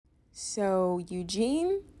So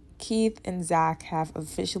Eugene, Keith, and Zach have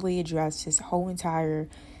officially addressed his whole entire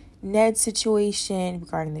Ned situation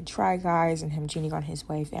regarding the Try Guys and him cheating on his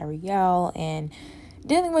wife Ariel and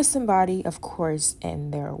dealing with somebody, of course,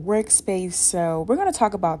 in their workspace. So we're going to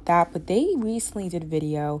talk about that. But they recently did a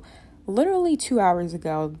video literally 2 hours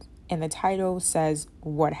ago, and the title says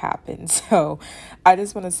what happened. So I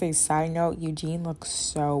just want to say, side note, Eugene looks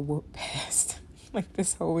so pissed like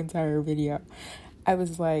this whole entire video. I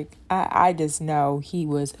was like, I just know he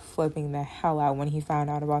was flipping the hell out when he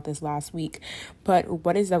found out about this last week. But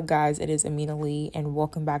what is up, guys? It is Amina Lee, and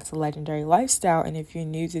welcome back to Legendary Lifestyle. And if you're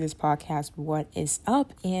new to this podcast, what is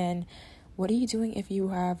up? And what are you doing if you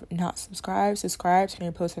have not subscribed? Subscribe, turn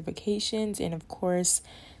your post notifications, and of course,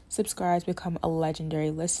 subscribe to become a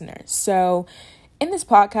legendary listener. So in this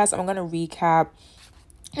podcast, I'm going to recap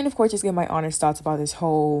and of course, just give my honest thoughts about this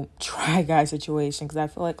whole Try Guy situation, because I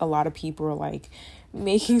feel like a lot of people are like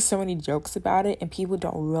making so many jokes about it, and people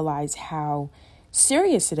don't realize how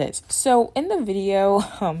serious it is. So in the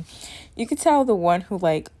video, you could tell the one who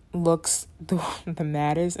like looks the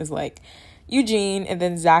maddest is like Eugene, and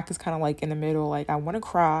then Zach is kind of like in the middle, like I want to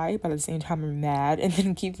cry, but at the same time I'm mad, and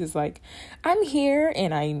then Keith is like, I'm here,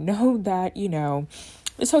 and I know that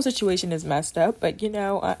this whole situation is messed up, but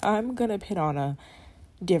I'm gonna put on a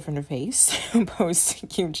different face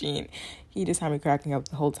post Eugene. He just had me cracking up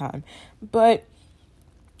the whole time. But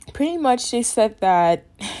pretty much they said that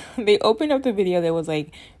they opened up the video that was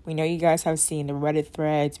like, we know you guys have seen the Reddit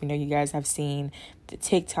threads, we know you guys have seen the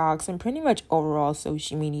TikToks and pretty much overall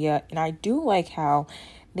social media. And I do like how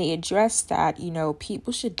they addressed that,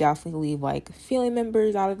 people should definitely leave like family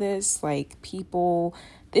members out of this. Like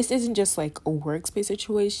this isn't just like a workspace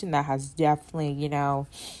situation that has definitely,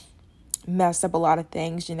 messed up a lot of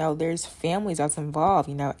things. There's families that's involved,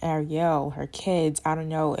 Ariel, her kids. I don't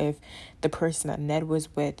know if the person that Ned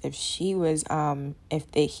was with, if she was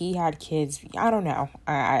he had kids. I don't know.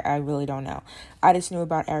 I really don't know. I just knew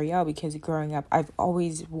about Ariel because growing up I've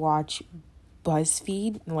always watched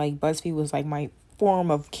BuzzFeed. Like BuzzFeed was like my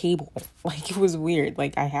form of cable. Like it was weird,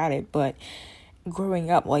 like I had it, but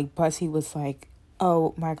growing up, like BuzzFeed was like,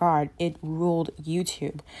 oh my god, it ruled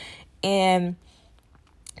YouTube. And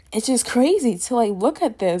it's just crazy to like look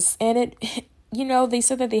at this, and they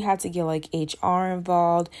said that they had to get like HR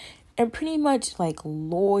involved and pretty much like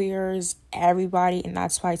lawyers, everybody, and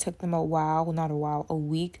that's why it took them a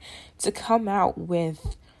week to come out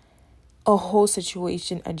with a whole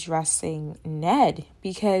situation addressing Ned,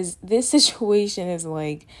 because this situation is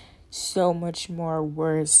like so much more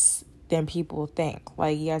worse than people think.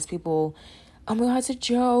 Like, yes, people, oh my god, it's a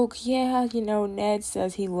joke. Yeah, Ned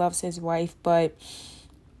says he loves his wife, but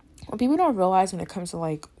what people don't realize when it comes to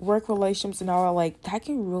like work relationships and all, like that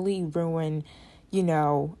can really ruin,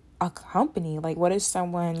 a company. Like, what if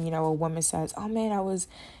someone, a woman says, oh man, I was,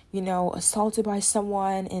 assaulted by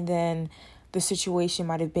someone, and then the situation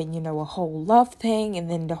might have been, a whole love thing, and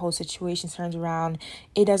then the whole situation turns around.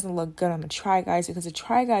 It doesn't look good on the Try Guys, because the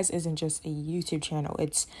Try Guys isn't just a YouTube channel,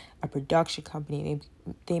 it's a production company.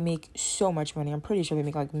 They make so much money. I'm pretty sure they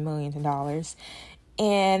make like millions of dollars.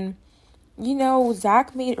 And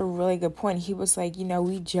Zach made a really good point. He was like,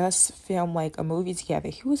 we just filmed like a movie together.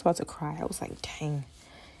 He was about to cry. I was like, dang,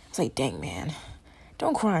 man,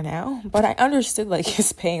 don't cry now. But I understood like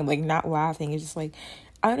his pain, like not laughing. It's just like,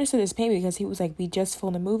 I understood his pain because he was like, we just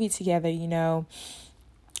filmed a movie together,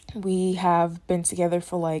 we have been together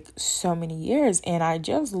for like so many years. And I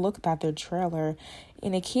just looked at their trailer,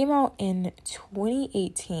 and it came out in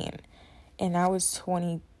 2018, and I was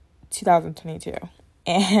 2022.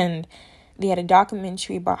 And they had a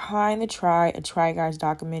documentary behind a Try Guys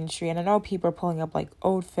documentary. And I know people are pulling up like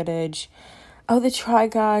old footage of the Try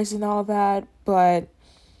Guys and all that. But,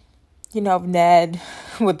 Ned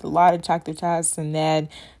with a lot of attractive tests, and Ned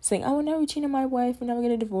saying, oh, no, we cheated on my wife, we're never get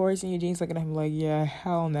a divorce. And Eugene's looking at him like, yeah,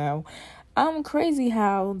 hell no. Crazy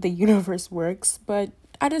how the universe works. But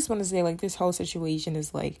I just want to say, like, this whole situation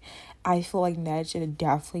is like, I feel like Ned should have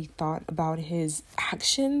definitely thought about his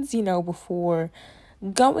actions, before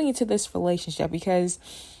going into this relationship, because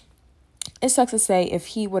it sucks to say if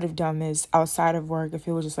he would have done this outside of work, if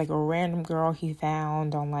it was just like a random girl he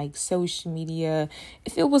found on like social media,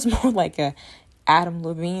 if it was more like a Adam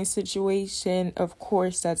Levine situation, of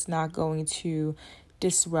course that's not going to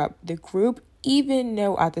disrupt the group, even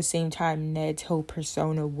though at the same time Ned's whole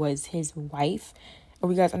persona was his wife.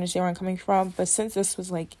 You guys understand where I'm coming from? But since this was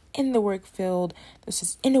like in the work field, this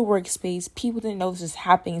is in the workspace, people didn't know this was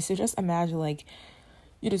happening. So just imagine like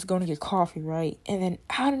you're just going to get coffee, right? And then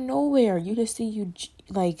out of nowhere, you just see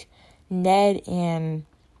like Ned and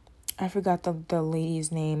I forgot the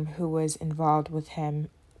lady's name who was involved with him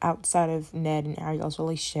outside of Ned and Ariel's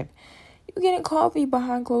relationship. You getting coffee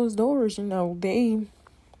behind closed doors, they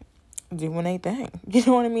doing their thing. You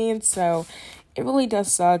know what I mean? So it really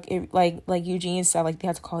does suck. It like Eugene said, like they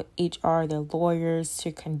had to call HR, their lawyers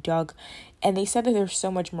to conduct, and they said that there's so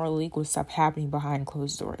much more legal stuff happening behind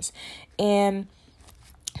closed doors. And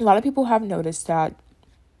a lot of people have noticed that,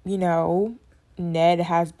 Ned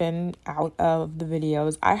has been out of the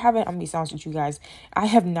videos. I'm gonna be honest with you guys. I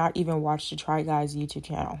have not even watched the Try Guys YouTube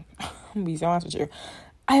channel. I'm gonna be honest with you.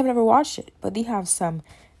 I have never watched it, but they have some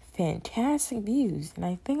fantastic views, and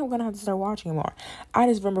I think I'm gonna have to start watching more. I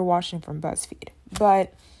just remember watching from BuzzFeed.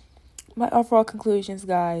 But my overall conclusions,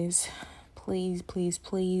 guys, please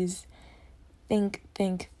think.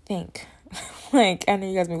 Like, I know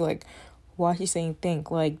you guys may be like, why is she saying think?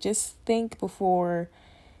 Like, just think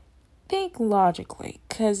logically,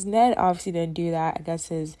 because Ned obviously didn't do that. I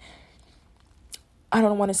guess I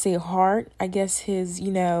don't want to say heart, I guess his,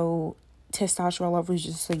 testosterone level was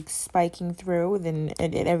just like spiking through and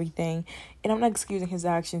everything. And I'm not excusing his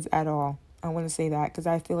actions at all. I want to say that because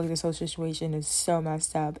I feel like this whole situation is so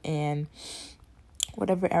messed up, and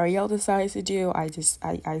whatever Ariel decides to do, I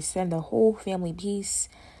send the whole family peace,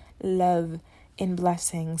 love, and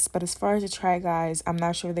blessings. But as far as the Try Guys, I'm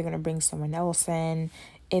not sure if they're going to bring someone else in.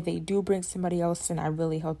 If they do bring somebody else in, I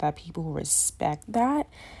really hope that people respect that.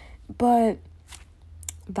 But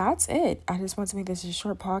that's it. I just want to make this a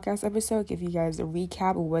short podcast episode, give you guys a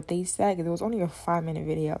recap of what they said, because it was only a 5-minute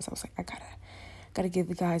video. So I was like, I gotta give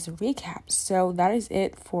you guys a recap. So that is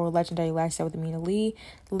it for Legendary Lifestyle with Amina Lee.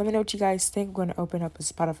 Let me know what you guys think. We're going to open up a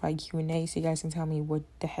Spotify Q&A so you guys can tell me what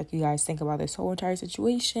the heck you guys think about this whole entire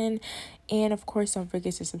situation. And of course, don't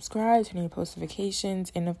forget to subscribe, turn on your post notifications.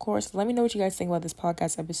 And of course, let me know what you guys think about this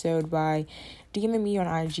podcast episode by DMing me on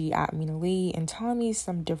IG at Amina Lee and telling me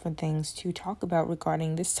some different things to talk about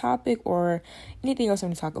regarding this topic or anything else I'm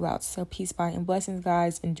going to talk about. So peace, bye, and blessings,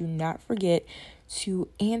 guys. And do not forget to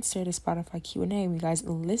answer the Spotify Q&A when you guys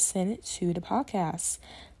listen to the podcast.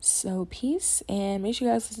 So peace, and make sure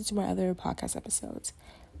you guys listen to my other podcast episodes.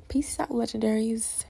 Peace out, legendaries.